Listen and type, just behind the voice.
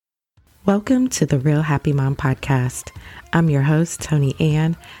Welcome to the Real Happy Mom podcast. I'm your host, Tony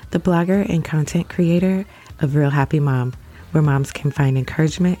Ann, the blogger and content creator of Real Happy Mom, where moms can find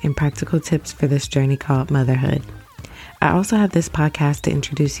encouragement and practical tips for this journey called motherhood. I also have this podcast to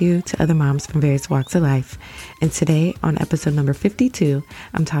introduce you to other moms from various walks of life. And today, on episode number 52,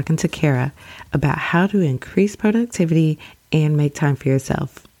 I'm talking to Kara about how to increase productivity and make time for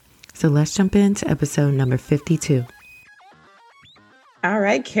yourself. So let's jump into episode number 52. All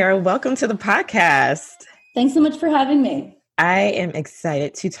right, Kara, welcome to the podcast. Thanks so much for having me. I am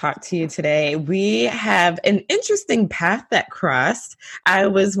excited to talk to you today. We have an interesting path that crossed. I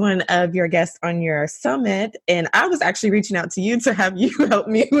was one of your guests on your summit, and I was actually reaching out to you to have you help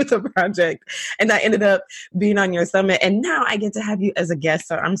me with a project. And I ended up being on your summit, and now I get to have you as a guest,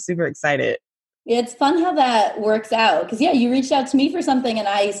 so I'm super excited. Yeah, it's fun how that works out. Because, you reached out to me for something, and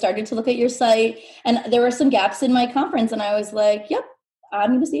I started to look at your site, and there were some gaps in my conference, and I was like, yep.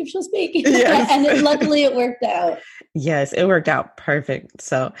 I'm going to see if she'll speak. Yes. And luckily it worked out. Yes, it worked out perfect.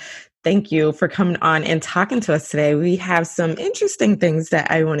 So thank you for coming on and talking to us today. We have some interesting things that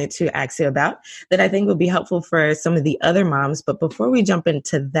I wanted to ask you about that I think will be helpful for some of the other moms. But before we jump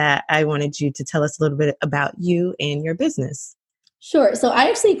into that, I wanted you to tell us a little bit about you and your business. Sure. So I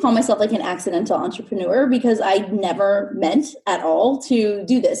actually call myself like an accidental entrepreneur because I never meant at all to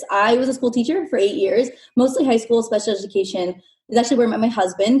do this. I was a school teacher for 8 years, mostly high school, special education. It's actually where I met my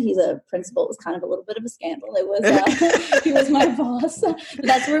husband. He's a principal. It was kind of a little bit of a scandal. It was, he was my boss. But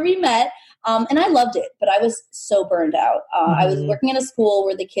that's where we met. And I loved it, but I was so burned out. I was working in a school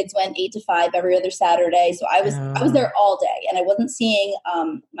where the kids went 8 to 5 every other Saturday. So I was there all day, and I wasn't seeing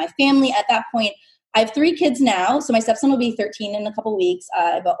my family at that point. I have 3 kids now. So my stepson will be 13 in a couple weeks. I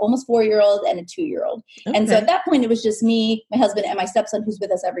have an almost 4-year-old and a 2-year-old. Okay. And so at that point, it was just me, my husband, and my stepson, who's with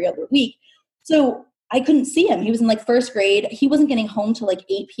us every other week. So I couldn't see him. He was in like first grade. He wasn't getting home till like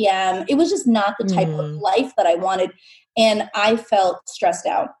 8 p.m. It was just not the type of life that I wanted. And I felt stressed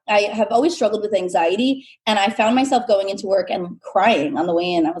out. I have always struggled with anxiety. And I found myself going into work and crying on the way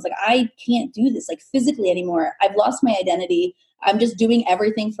in. I was like, I can't do this like physically anymore. I've lost my identity. I'm just doing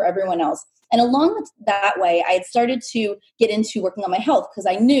everything for everyone else. And along that way, I had started to get into working on my health because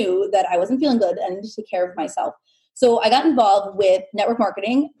I knew that I wasn't feeling good and I needed to take care of myself. So I got involved with network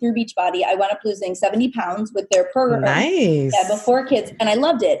marketing through Beachbody. I wound up losing 70 pounds with their program. Nice. Yeah, before kids. And I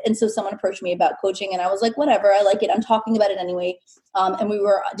loved it. And so someone approached me about coaching and I was like, whatever, I like it. I'm talking about it anyway. And we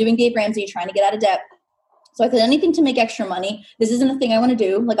were doing Dave Ramsey, trying to get out of debt. So I said, anything to make extra money. This isn't a thing I want to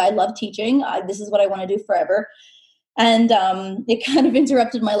do. Like, I love teaching. This is what I want to do forever. And it kind of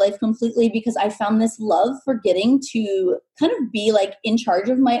interrupted my life completely because I found this love for getting to kind of be like in charge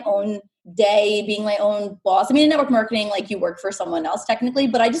of my own day, being my own boss. I mean, in network marketing, like you work for someone else technically,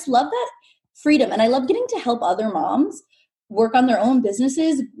 but I just love that freedom. And I love getting to help other moms work on their own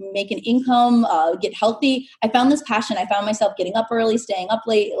businesses, make an income, get healthy. I found this passion. I found myself getting up early, staying up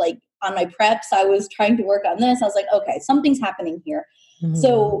late, like on my preps. I was trying to work on this. I was like, okay, something's happening here. Mm-hmm.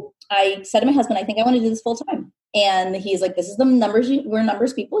 So I said to my husband, I think I want to do this full time. And he's like, this is the numbers, we're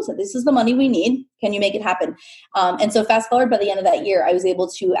numbers people. So this is the money we need. Can you make it happen? And so fast forward, by the end of that year, I was able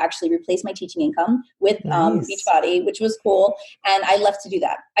to actually replace my teaching income with Beachbody, which was cool. And I left to do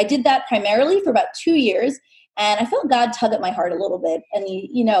that. I did that primarily for about 2 years. And I felt God tug at my heart a little bit. And,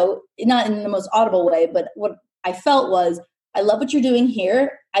 not in the most audible way, but what I felt was, I love what you're doing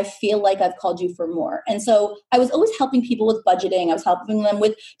here. I feel like I've called you for more. And so I was always helping people with budgeting. I was helping them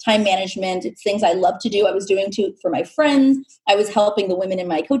with time management. It's things I love to do. I was doing for my friends. I was helping the women in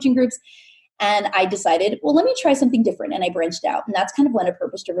my coaching groups. And I decided, well, let me try something different. And I branched out. And that's kind of when A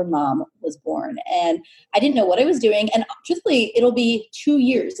Purpose Driven Mom was born. And I didn't know what I was doing. And truthfully, it'll be 2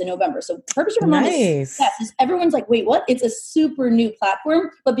 years in November. So Purpose Driven Mom is everyone's like, wait, what? It's a super new platform.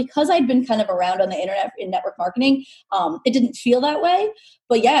 But because I'd been kind of around on the internet in network marketing, it didn't feel that way.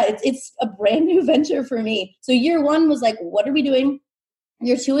 But yeah, it's a brand new venture for me. So year 1 was like, what are we doing?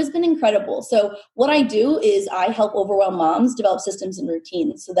 Year 2 has been incredible. So what I do is I help overwhelmed moms develop systems and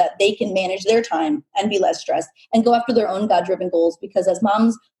routines so that they can manage their time and be less stressed and go after their own God-driven goals, because as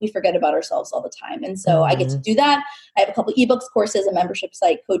moms, we forget about ourselves all the time. And so I get to do that. I have a couple ebooks, courses, a membership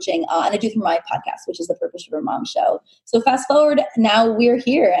site, coaching, and I do through my podcast, which is the Purpose Driven Mom Show. So fast forward, now we're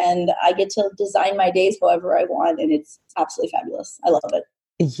here and I get to design my days however I want. And it's absolutely fabulous. I love it.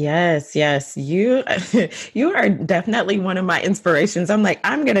 Yes. You are definitely one of my inspirations. I'm like,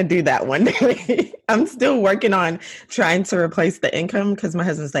 I'm going to do that one day. I'm still working on trying to replace the income because my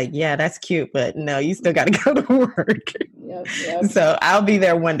husband's like, yeah, that's cute, but no, you still got to go to work. Yep. So I'll be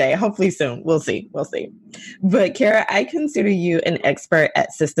there one day, hopefully soon. We'll see. But Kara, I consider you an expert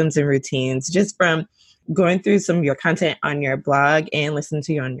at systems and routines just from going through some of your content on your blog and listening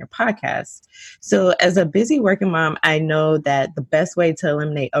to you on your podcast. So as a busy working mom, I know that the best way to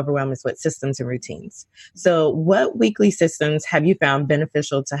eliminate overwhelm is with systems and routines. So what weekly systems have you found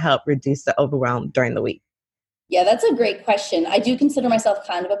beneficial to help reduce the overwhelm during the week? Yeah, that's a great question. I do consider myself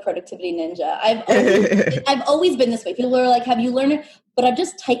kind of a productivity ninja. I've always been this way. People are like, have you learned it? But I've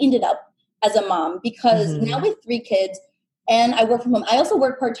just tightened it up as a mom because now with 3 kids and I work from home. I also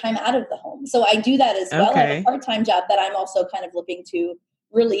work part-time out of the home. So I do that as well. I have a part-time job that I'm also kind of looking to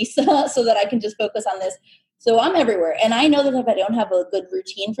release so that I can just focus on this. So I'm everywhere. And I know that if I don't have a good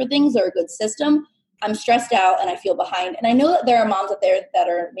routine for things or a good system, I'm stressed out and I feel behind. And I know that there are moms out there that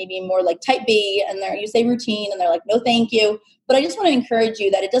are maybe more like type B and you say routine and they're like, no, thank you. But I just want to encourage you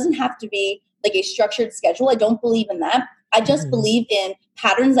that it doesn't have to be like a structured schedule. I don't believe in that. I just believe in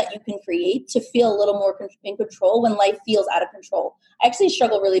patterns that you can create to feel a little more in control when life feels out of control. I actually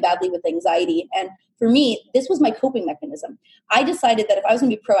struggle really badly with anxiety. And for me, this was my coping mechanism. I decided that if I was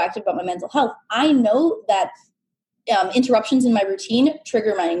going to be proactive about my mental health, I know that interruptions in my routine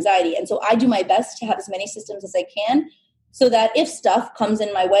trigger my anxiety. And so I do my best to have as many systems as I can so that if stuff comes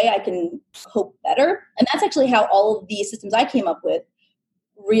in my way, I can cope better. And that's actually how all of the systems I came up with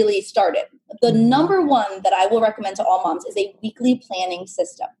really started. The number one that I will recommend to all moms is a weekly planning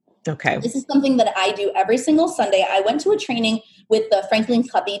system. Okay. This is something that I do every single Sunday. I went to a training with the Franklin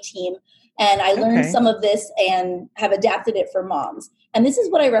Covey team and I learned some of this and have adapted it for moms. And this is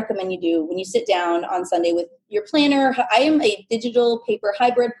what I recommend you do when you sit down on Sunday with your planner. I am a digital paper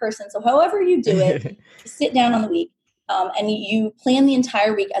hybrid person. So however you do it, sit down on the week and you plan the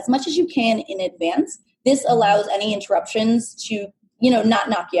entire week as much as you can in advance. This allows any interruptions to, not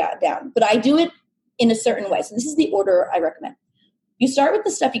knock you down. But I do it in a certain way. So this is the order I recommend. You start with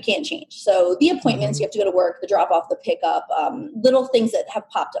the stuff you can't change. So the appointments, you have to go to work, the drop off, the pickup, little things that have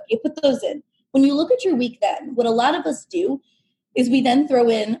popped up. You put those in. When you look at your week then, what a lot of us do is we then throw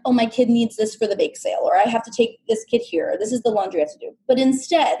in, oh, my kid needs this for the bake sale, or I have to take this kid here, or this is the laundry I have to do. But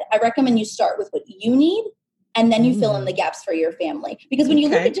instead, I recommend you start with what you need, and then you fill in the gaps for your family. Because when you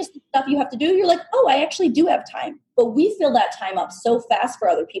look at just the stuff you have to do, you're like, oh, I actually do have time. But we fill that time up so fast for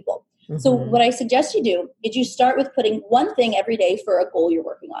other people. So what I suggest you do is you start with putting one thing every day for a goal you're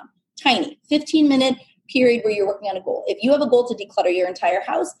working on. Tiny, 15-minute period where you're working on a goal. If you have a goal to declutter your entire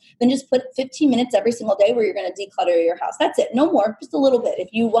house, then just put 15 minutes every single day where you're going to declutter your house. That's it. No more, just a little bit. If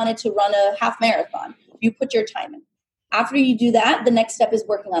you wanted to run a half marathon, you put your time in. After you do that, the next step is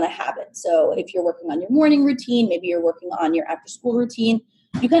working on a habit. So if you're working on your morning routine, maybe you're working on your after school routine,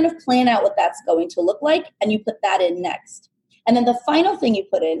 you kind of plan out what that's going to look like and you put that in next. And then the final thing you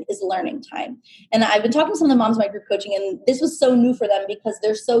put in is learning time. And I've been talking to some of the moms in my group coaching, and this was so new for them because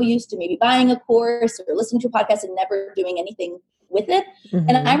they're so used to maybe buying a course or listening to a podcast and never doing anything with it.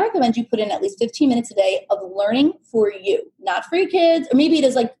 And I recommend you put in at least 15 minutes a day of learning for you, not for your kids. Or maybe it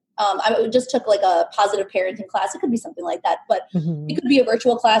is like, I just took like a positive parenting class. It could be something like that, but it could be a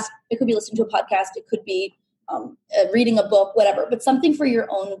virtual class. It could be listening to a podcast. It could be reading a book, whatever, but something for your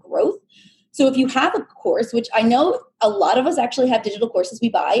own growth. So if you have a course, which I know a lot of us actually have digital courses we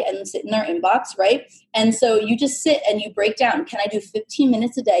buy and sit in our inbox, right? And so you just sit and you break down, can I do 15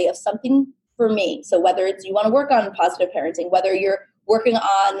 minutes a day of something for me? So whether it's you want to work on positive parenting, whether you're working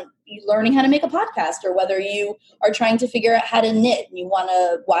on learning how to make a podcast, or whether you are trying to figure out how to knit and you want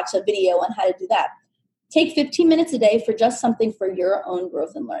to watch a video on how to do that. Take 15 minutes a day for just something for your own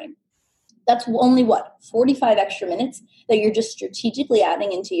growth and learning. That's only 45 extra minutes that you're just strategically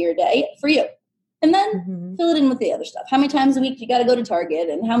adding into your day for you. And then fill it in with the other stuff. How many times a week do you got to go to Target,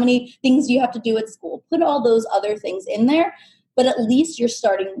 and how many things do you have to do at school? Put all those other things in there, but at least you're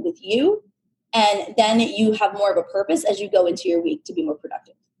starting with you, and then you have more of a purpose as you go into your week to be more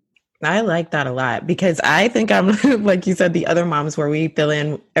productive. I like that a lot because I think I'm, like you said, the other moms where we fill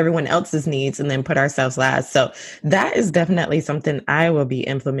in everyone else's needs and then put ourselves last. So that is definitely something I will be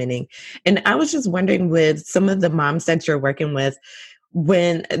implementing. And I was just wondering, with some of the moms that you're working with,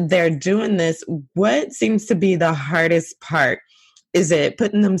 when they're doing this, what seems to be the hardest part? Is it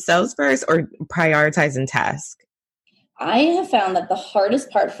putting themselves first or prioritizing tasks? I have found that the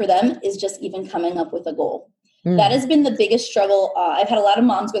hardest part for them is just even coming up with a goal. That has been the biggest struggle. I've had a lot of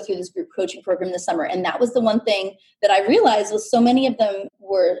moms go through this group coaching program this summer. And that was the one thing that I realized was so many of them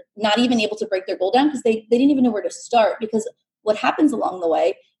were not even able to break their goal down because they didn't even know where to start. Because what happens along the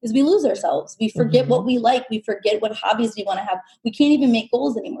way is we lose ourselves. We forget what we like. We forget what hobbies we want to have. We can't even make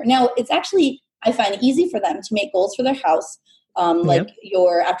goals anymore. Now, it's actually, I find, easy for them to make goals for their house. Like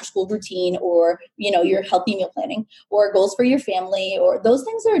your after school routine, or, your healthy meal planning, or goals for your family, or those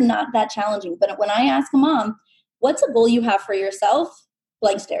things are not that challenging. But when I ask a mom, what's a goal you have for yourself?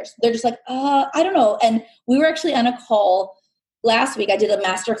 blank stares. They're just like, I don't know. And we were actually on a call last week. I did a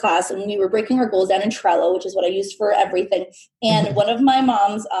master class and we were breaking our goals down in Trello, which is what I use for everything. And one of my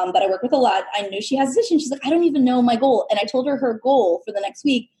moms that I work with a lot, I knew she has this issue. She's like, I don't even know my goal. And I told her goal for the next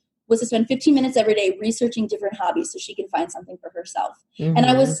week was to spend 15 minutes every day researching different hobbies so she can find something for herself. And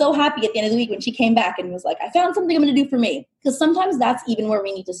I was so happy at the end of the week when she came back and was like, I found something I'm going to do for me. Because sometimes that's even where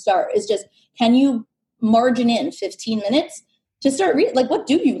we need to start, is just, can you margin in 15 minutes to start reading? Like, what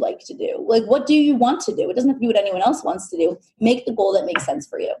do you like to do? Like, what do you want to do? It doesn't have to be what anyone else wants to do. Make the goal that makes sense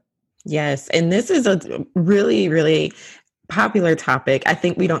for you. Yes. And this is a really, really popular topic. I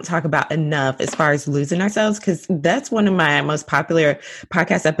think we don't talk about enough as far as losing ourselves, because that's one of my most popular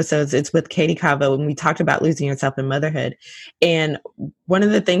podcast episodes. It's with Katie Cavo, and we talked about losing yourself in motherhood. And one of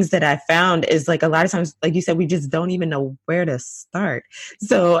the things that I found is, like, a lot of times, like you said, we just don't even know where to start.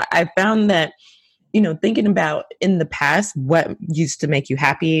 So I found that, you know, thinking about in the past, what used to make you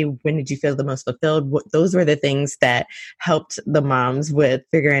happy? When did you feel the most fulfilled? Those were the things that helped the moms with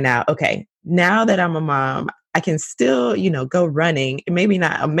figuring out, okay, now that I'm a mom, I can still, you know, go running, maybe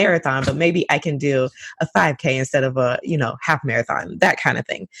not a marathon, but maybe I can do a 5K instead of a, you know, half marathon, that kind of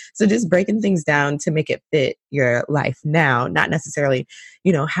thing. So just breaking things down to make it fit your life now, not necessarily,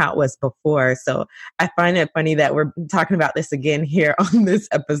 you know, how it was before. So I find it funny that we're talking about this again here on this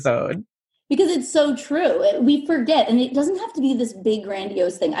episode. Because it's so true. We forget, and it doesn't have to be this big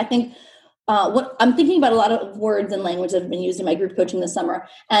grandiose thing. I think what I'm thinking about, a lot of words and language that have been used in my group coaching this summer.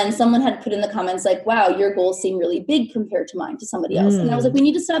 And someone had put in the comments like, wow, your goals seem really big compared to mine, to somebody else. And I was like, we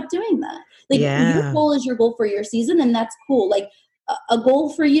need to stop doing that. Like, your goal is your goal for your season, and that's cool. Like, a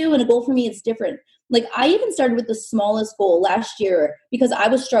goal for you and a goal for me, it's different. Like, I even started with the smallest goal last year because I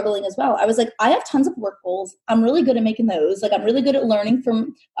was struggling as well. I was like, I have tons of work goals. I'm really good at making those. Like, I'm really good at learning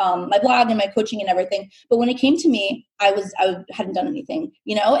from my blog and my coaching and everything. But when it came to me, I hadn't done anything,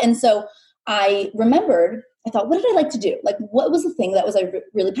 you know? And so I remembered, I thought, what did I like to do? Like, what was the thing that was I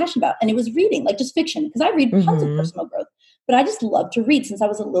really passionate about? And it was reading, like just fiction, because I read tons of personal growth. But I just love to read since I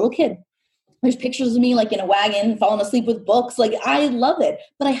was a little kid. There's pictures of me like in a wagon, falling asleep with books. Like, I love it,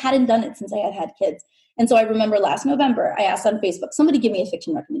 but I hadn't done it since I had kids. And so I remember last November, I asked on Facebook, somebody give me a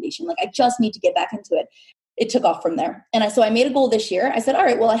fiction recommendation. Like, I just need to get back into it. It took off from there. And so I made a goal this year. I said, all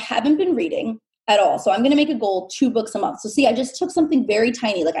right, well, I haven't been reading at all. So I'm going to make a goal, 2 books a month. So see, I just took something very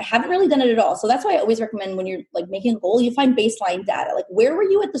tiny. Like, I haven't really done it at all. So that's why I always recommend, when you're like making a goal, you find baseline data. Like, where were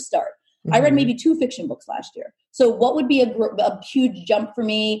you at the start? I read maybe 2 fiction books last year. So what would be a huge jump for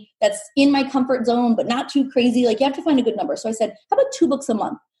me that's in my comfort zone, but not too crazy? Like, you have to find a good number. So I said, how about 2 books a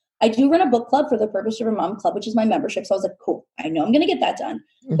month? I do run a book club for the Purpose Driven Mom Club, which is my membership. So I was like, cool, I know I'm going to get that done,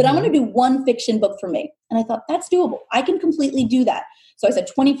 but I'm going to do 1 fiction book for me. And I thought, that's doable. I can completely do that. So I said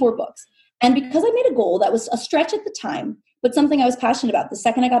 24 books. And because I made a goal that was a stretch at the time, but something I was passionate about, the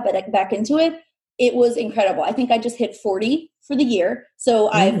second I got back into it, it was incredible. I think I just hit 40 for the year. So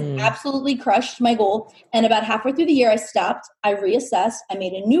I've absolutely crushed my goal. And about halfway through the year, I stopped, I reassessed, I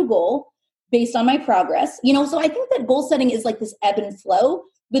made a new goal based on my progress. You know, so I think that goal setting is like this ebb and flow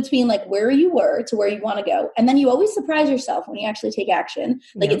between like where you were to where you want to go. And then you always surprise yourself when you actually take action.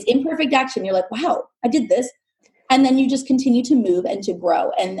 Like, it's imperfect action. You're like, wow, I did this. And then you just continue to move and to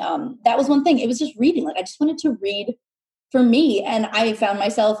grow. And that was one thing. It was just reading. Like, I just wanted to read for me. And I found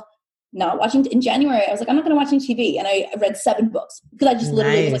myself not watching. In January, I was like, I'm not going to watch any TV. And I read 7 books because I just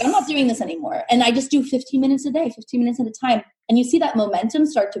literally was like, I'm not doing this anymore. And I just do 15 minutes a day, 15 minutes at a time. And you see that momentum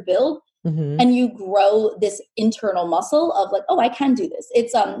start to build. And you grow this internal muscle of like, oh, I can do this.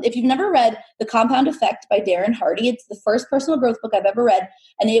 It's if you've never read The Compound Effect by Darren Hardy, it's the first personal growth book I've ever read.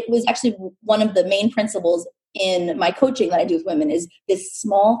 And it was actually one of the main principles in my coaching that I do with women, is this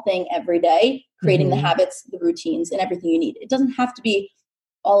small thing every day, creating the habits, the routines, and everything you need. It doesn't have to be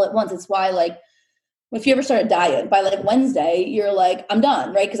all at once. It's why, like, if you ever start a diet, by like Wednesday, you're like, I'm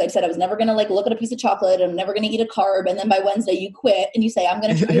done, right? Because I said I was never going to like look at a piece of chocolate. I'm never going to eat a carb. And then by Wednesday you quit and you say, I'm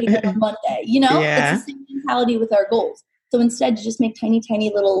going to try it again on Monday. You know, it's the same mentality with our goals. So instead you just make tiny, tiny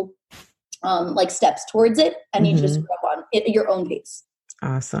little like steps towards it. And you just grow on it at your own pace.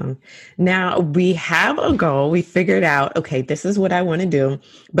 Awesome. Now we have a goal. We figured out, okay, this is what I want to do,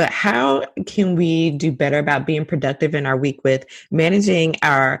 but how can we do better about being productive in our week with managing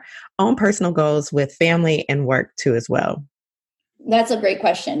our own personal goals with family and work too as well? That's a great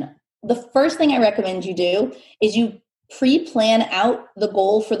question. The first thing I recommend you do is you pre-plan out the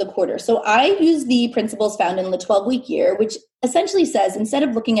goal for the quarter. So I use the principles found in the 12-week year, which essentially says, instead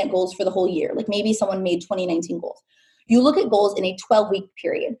of looking at goals for the whole year, like maybe someone made 2019 goals, you look at goals in a 12-week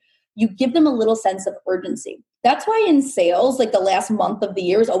period. You give them a little sense of urgency. That's why in sales, like the last month of the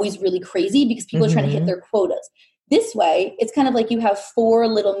year is always really crazy because people are trying to hit their quotas. This way, it's kind of like you have 4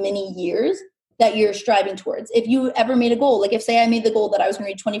 little mini years that you're striving towards. If you ever made a goal, like if say I made the goal that I was going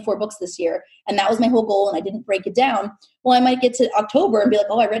to read 24 books this year, and that was my whole goal and I didn't break it down, well, I might get to October and be like,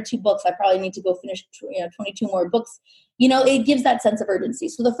 oh, I read 2 books. I probably need to go finish 22 more books. It gives that sense of urgency.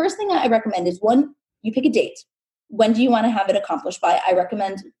 So the first thing I recommend is, one, you pick a date. When do you want to have it accomplished by? I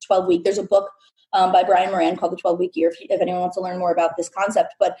recommend 12-week. There's a book by Brian Moran called The 12-Week Year, if anyone wants to learn more about this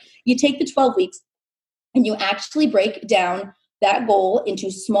concept. But you take the 12 weeks and you actually break down that goal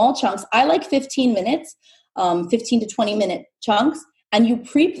into small chunks. I like 15 minutes, 15 to 20 minute chunks, and you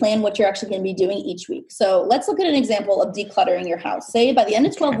pre-plan what you're actually going to be doing each week. So let's look at an example of decluttering your house. Say by the end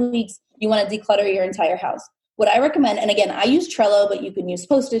of 12 weeks, you want to declutter your entire house. What I recommend, and again, I use Trello, but you can use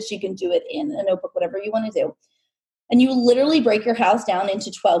Post-its, you can do it in a notebook, whatever you want to do. And you literally break your house down into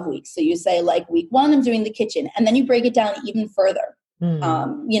 12 weeks. So you say like week 1, I'm doing the kitchen, and then you break it down even further.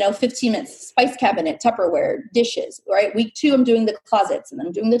 15 minutes, spice cabinet, Tupperware, dishes, right? Week 2, I'm doing the closets, and then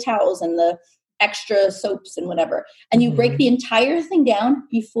I'm doing the towels and the extra soaps and whatever. And you break the entire thing down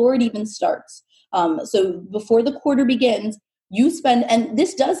before it even starts. So before the quarter begins, you spend, and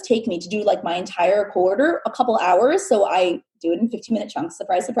this does take me to do like my entire quarter, a couple hours. So I do it in 15-minute chunks,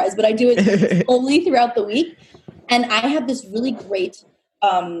 surprise, surprise, but I do it slowly throughout the week. And I have this really great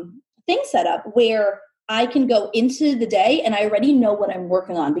thing set up where I can go into the day and I already know what I'm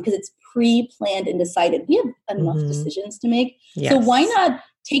working on because it's pre-planned and decided. We have enough decisions to make. Yes. So why not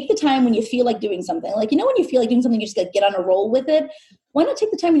take the time when you feel like doing something? Like, when you feel like doing something, you just get on a roll with it. Why not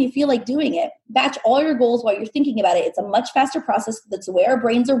take the time when you feel like doing it? Batch all your goals while you're thinking about it. It's a much faster process. That's the way our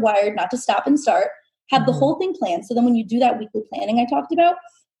brains are wired, not to stop and start. Have the whole thing planned. So then when you do that weekly planning I talked about,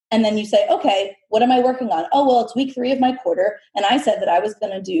 and then you say, okay, what am I working on? Oh, well, it's week 3 of my quarter. And I said that I was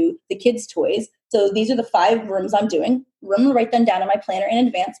going to do the kids' toys. So these are the 5 rooms I'm doing. I'm going to write them down in my planner in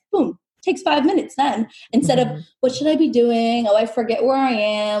advance. Boom. Takes 5 minutes then. Instead of, what should I be doing? Oh, I forget where I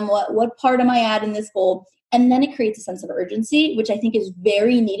am. What part am I at in this goal? And then it creates a sense of urgency, which I think is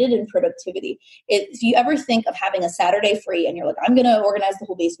very needed in productivity. If you ever think of having a Saturday free and you're like, I'm going to organize the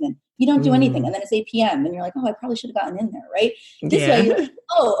whole basement, you don't do anything. And then it's 8 p.m. and you're like, oh, I probably should have gotten in there, right? This way, you're like,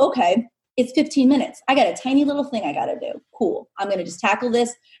 oh, okay, it's 15 minutes. I got a tiny little thing I got to do. Cool. I'm going to just tackle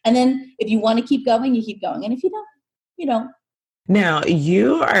this. And then if you want to keep going, you keep going. And if you don't, you don't. Now,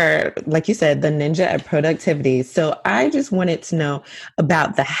 you are, like you said, the ninja at productivity. So I just wanted to know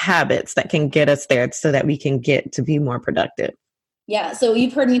about the habits that can get us there so that we can get to be more productive. Yeah. So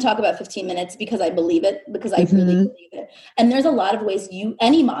you've heard me talk about 15 minutes because I believe it, because I really believe it. And there's a lot of ways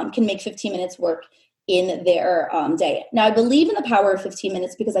any mom can make 15 minutes work in their day. Now, I believe in the power of 15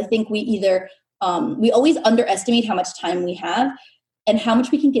 minutes because I think we always underestimate how much time we have and how much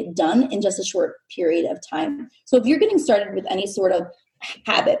we can get done in just a short period of time. So if you're getting started with any sort of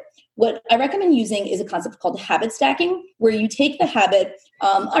habit, what I recommend using is a concept called habit stacking, where you take the habit,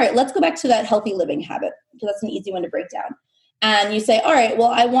 all right, let's go back to that healthy living habit, because that's an easy one to break down. And you say, all right,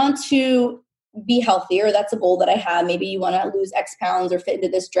 well, I want to be healthier. That's a goal that I have. Maybe you want to lose X pounds or fit into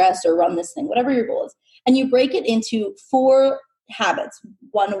this dress or run this thing, whatever your goal is. And you break it into 4 habits,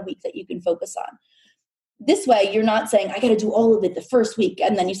 1 a week that you can focus on. This way, you're not saying, I got to do all of it the first week,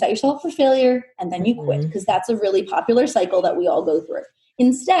 and then you set yourself up for failure, and then you quit, because that's a really popular cycle that we all go through.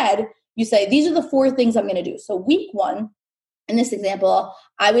 Instead, you say, these are the 4 things I'm going to do. So week 1, in this example,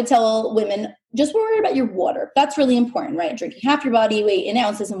 I would tell women, just worry about your water. That's really important, right? Drinking half your body weight in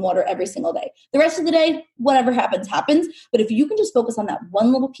ounces in water every single day. The rest of the day, whatever happens, happens. But if you can just focus on that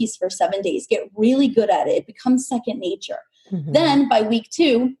one little piece for 7 days, get really good at it, it becomes second nature. Then by week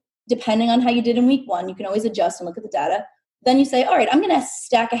 2, depending on how you did in week 1, you can always adjust and look at the data. Then you say, all right, I'm going to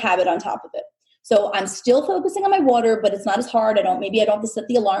stack a habit on top of it. So I'm still focusing on my water, but it's not as hard. I don't have to set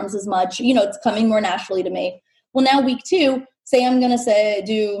the alarms as much. It's coming more naturally to me. Well, now week 2, say I'm going to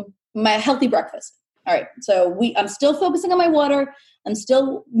do my healthy breakfast. All right. So I'm still focusing on my water. I'm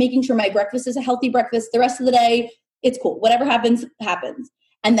still making sure my breakfast is a healthy breakfast. The rest of the day, it's cool. Whatever happens, happens.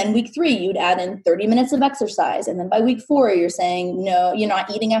 And then week 3, you'd add in 30 minutes of exercise. And then by week 4, you're saying, no, you're not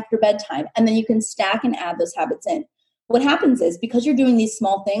eating after bedtime. And then you can stack and add those habits in. What happens is, because you're doing these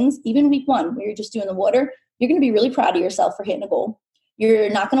small things, even week 1, where you're just doing the water, you're going to be really proud of yourself for hitting a goal. You're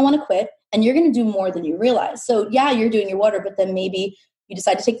not going to want to quit, and you're going to do more than you realize. So yeah, you're doing your water, but then maybe you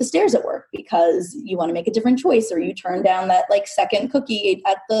decide to take the stairs at work because you want to make a different choice, or you turn down that second cookie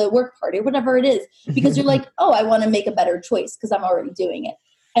at the work party, whatever it is, because you're like, oh, I want to make a better choice because I'm already doing it.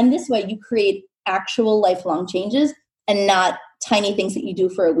 And this way you create actual lifelong changes and not tiny things that you do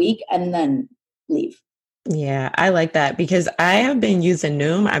for a week and then leave. Yeah, I like that because I have been using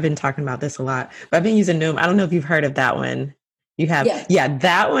Noom. I've been talking about this a lot, but I've been using Noom. I don't know if you've heard of that one. You have, yeah,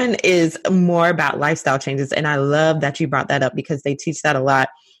 that one is more about lifestyle changes. And I love that you brought that up because they teach that a lot.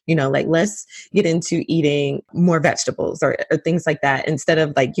 You know, like let's get into eating more vegetables or things like that instead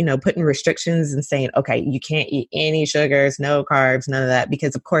of like, you know, putting restrictions and saying, okay, you can't eat any sugars, no carbs, none of that.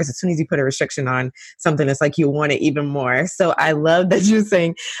 Because of course, as soon as you put a restriction on something, it's like you want it even more. So I love that you're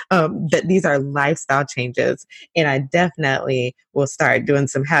saying that these are lifestyle changes. And I definitely will start doing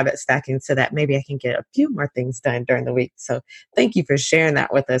some habit stacking so that maybe I can get a few more things done during the week. So thank you for sharing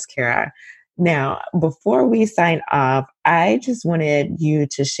that with us, Kara. Now, before we sign off, I just wanted you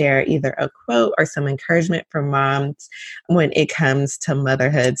to share either a quote or some encouragement for moms when it comes to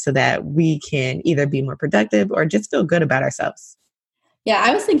motherhood so that we can either be more productive or just feel good about ourselves. Yeah,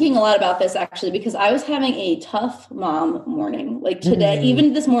 I was thinking a lot about this actually because I was having a tough mom morning. Like today,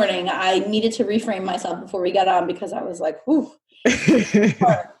 even this morning, I needed to reframe myself before we got on because I was like, whew.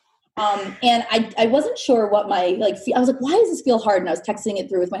 And I wasn't sure what my, I was like, why does this feel hard? And I was texting it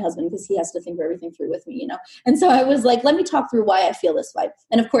through with my husband because he has to think everything through with me, you know? And so I was like, let me talk through why I feel this way.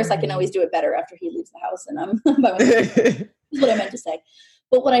 And of course I can always do it better after he leaves the house and I'm by myself. Is what I meant to say.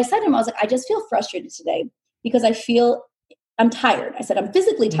 But what I said to him, I was like, I just feel frustrated today because I'm tired. I said, I'm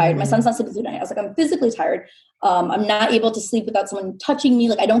physically tired. My son's not sleeping through the night. I was like, I'm physically tired. I'm not able to sleep without someone touching me.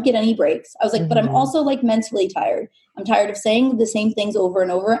 Like I don't get any breaks. I was like, but I'm also like mentally tired. I'm tired of saying the same things over and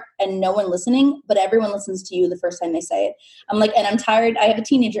over and no one listening, but everyone listens to you the first time they say it. I'm like, and I'm tired. I have a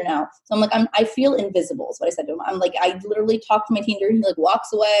teenager now. So I'm like, I feel invisible is what I said to him. I'm like, I literally talk to my teenager and he like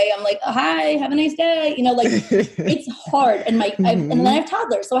walks away. I'm like, oh, hi, have a nice day. You know, like it's hard. And and then I have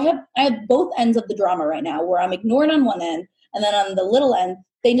toddlers. So I have both ends of the drama right now where I'm ignored on one end. And then on the little end,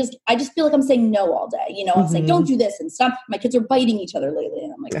 I just feel like I'm saying no all day. You know, I'm saying, don't do this and stop. My kids are biting each other lately.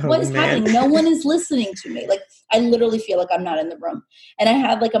 And I'm like, what is happening? No one is listening to me. Like, I literally feel like I'm not in the room. And I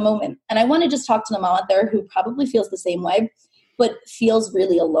had like a moment. And I want to just talk to the mom out there who probably feels the same way, but feels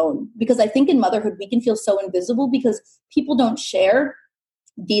really alone. Because I think in motherhood, we can feel so invisible because people don't share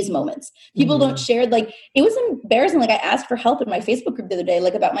these moments. People don't share, like, it was embarrassing. Like I asked for help in my Facebook group the other day,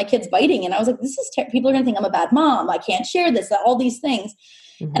 like about my kids biting. And I was like, this is people are going to think I'm a bad mom. I can't share this, all these things.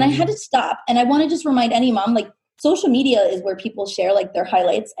 And I had to stop. And I want to just remind any mom, like social media is where people share like their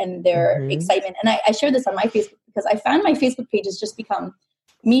highlights and their excitement. And I share this on my Facebook because I found my Facebook page has just become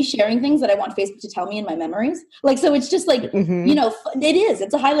me sharing things that I want Facebook to tell me in my memories. Like, so it's just like, you know,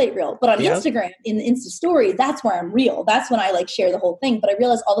 it's a highlight reel, but on Instagram, in the Insta story, that's where I'm real. That's when I like share the whole thing. But I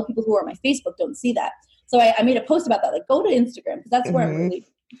realize all the people who are on my Facebook don't see that. So I made a post about that, like go to Instagram because that's where I'm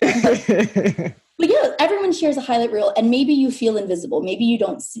really. But yeah, everyone shares a highlight reel and maybe you feel invisible. Maybe you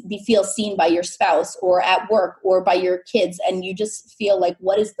don't feel seen by your spouse or at work or by your kids. And you just feel like,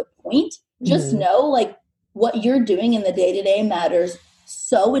 what is the point? Just know like what you're doing in the day-to-day matters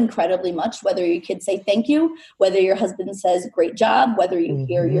so incredibly much, whether your kids say thank you, whether your husband says great job, whether you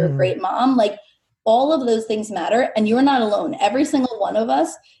hear you're a great mom, like all of those things matter and you're not alone. Every single one of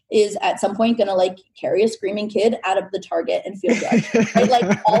us is at some point going to like carry a screaming kid out of the Target and feel judged. Right?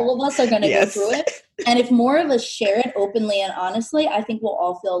 Like all of us are going to go through it. And if more of us share it openly and honestly, I think we'll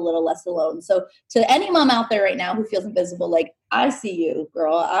all feel a little less alone. So to any mom out there right now who feels invisible, like I see you,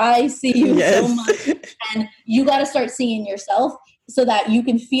 girl, I see you so much. And you got to start seeing yourself so that you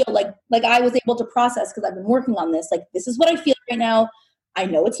can feel like I was able to process because I've been working on this. Like, this is what I feel right now. I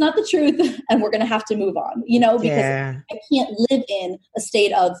know it's not the truth and we're going to have to move on, you know, because I can't live in a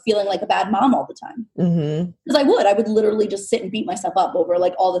state of feeling like a bad mom all the time. Because I would literally just sit and beat myself up over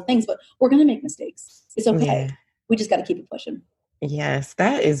like all the things, but we're going to make mistakes. It's okay. We just got to keep it pushing. Yes,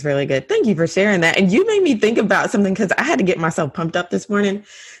 that is really good. Thank you for sharing that. And you made me think about something because I had to get myself pumped up this morning.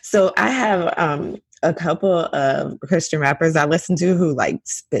 So I have a couple of Christian rappers I listen to who like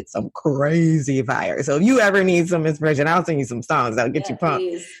spit some crazy fire. So if you ever need some inspiration, I'll send you some songs that'll get you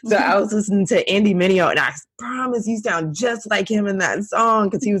pumped. So I was listening to Andy Mineo and I promise you sound just like him in that song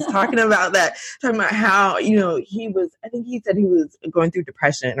because he was talking about that, talking about how, you know, I think he said he was going through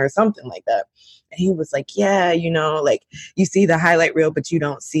depression or something like that. And he was like, yeah, you know, like you see the highlight reel, but you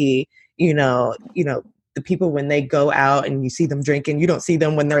don't see, you know, the people when they go out and you see them drinking, you don't see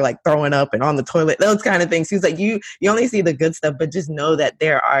them when they're like throwing up and on the toilet, those kind of things. He was like, you only see the good stuff, but just know that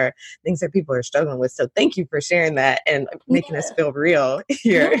there are things that people are struggling with. So thank you for sharing that and making us feel real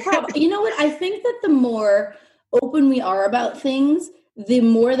here. No problem. You know what? I think that the more open we are about things, the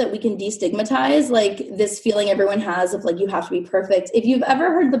more that we can destigmatize like this feeling everyone has of like, you have to be perfect. If you've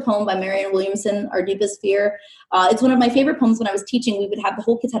ever heard the poem by Marianne Williamson, Our Deepest Fear, it's one of my favorite poems. When I was teaching, we would have the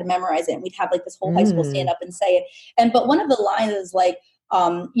whole kids had to memorize it. And we'd have like this whole high school stand up and say it. But one of the lines is like,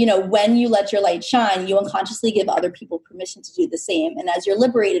 when you let your light shine, you unconsciously give other people permission to do the same. And as you're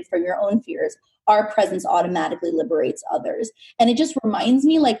liberated from your own fears, our presence automatically liberates others. And it just reminds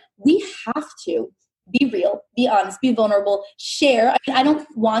me, like, we have to be real, be honest, be vulnerable, share. I don't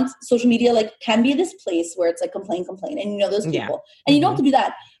want social media, like, can be this place where it's like complain, and those people. Yeah. And you don't have to do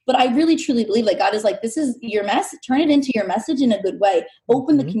that. But I really, truly believe, like, God is like, this is your message. Turn it into your message in a good way.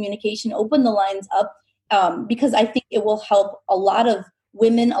 Open the communication, open the lines up, because I think it will help a lot of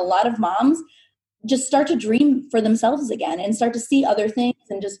women, a lot of moms just start to dream for themselves again and start to see other things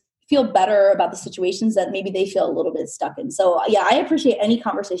and just feel better about the situations that maybe they feel a little bit stuck in. So yeah, I appreciate any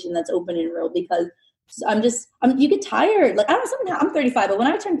conversation that's open and real, because you get tired. Like, I don't know, I'm 35, but when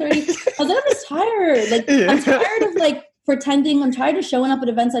I turned 30, I was like, I'm just tired. Like, I'm tired of like pretending. I'm tired of showing up at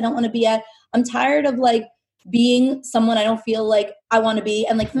events I don't want to be at. I'm tired of like being someone I don't feel like I want to be.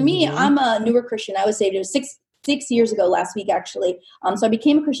 And like, for me, I'm a newer Christian. I was saved. It was six years ago last week, actually. So I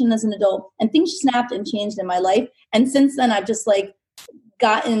became a Christian as an adult, and things snapped and changed in my life. And since then, I've just like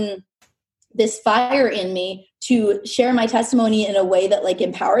gotten this fire in me to share my testimony in a way that like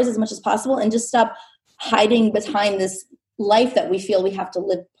empowers as much as possible, and just stop hiding behind this life that we feel we have to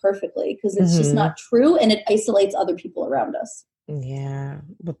live perfectly, because it's just not true, and it isolates other people around us. Yeah.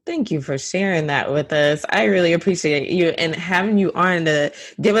 Well, thank you for sharing that with us. I really appreciate you and having you on to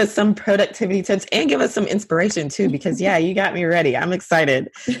give us some productivity tips and give us some inspiration too, because you got me ready. I'm excited.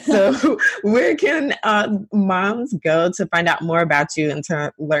 So where can moms go to find out more about you and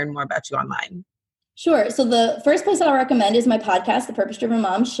to learn more about you online? Sure. So the first place I'll recommend is my podcast, The Purpose Driven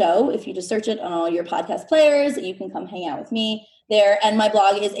Mom Show. If you just search it on all your podcast players, you can come hang out with me there. And my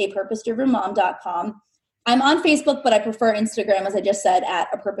blog is apurposedrivenmom.com. I'm on Facebook, but I prefer Instagram, as I just said, at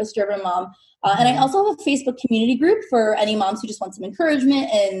A Purpose Driven Mom. And I also have a Facebook community group for any moms who just want some encouragement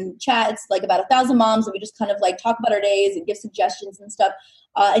and chat. It's like about 1,000 moms, and we just kind of like talk about our days and give suggestions and stuff.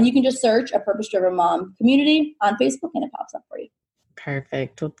 And you can just search A Purpose Driven Mom community on Facebook, and it pops up for you.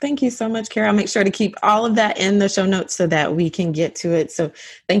 Perfect. Well, thank you so much, Kara. I'll make sure to keep all of that in the show notes so that we can get to it. So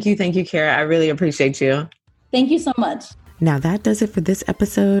thank you, Kara. I really appreciate you. Thank you so much. Now that does it for this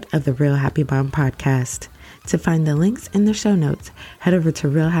episode of the Real Happy Mom podcast. To find the links in the show notes, head over to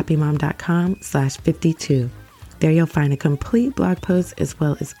realhappymom.com/52. There you'll find a complete blog post as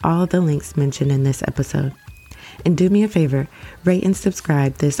well as all the links mentioned in this episode. And do me a favor, rate and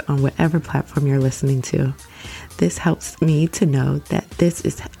subscribe this on whatever platform you're listening to. This helps me to know that this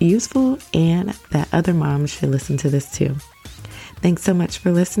is useful and that other moms should listen to this too. Thanks so much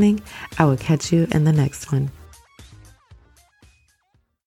for listening. I will catch you in the next one.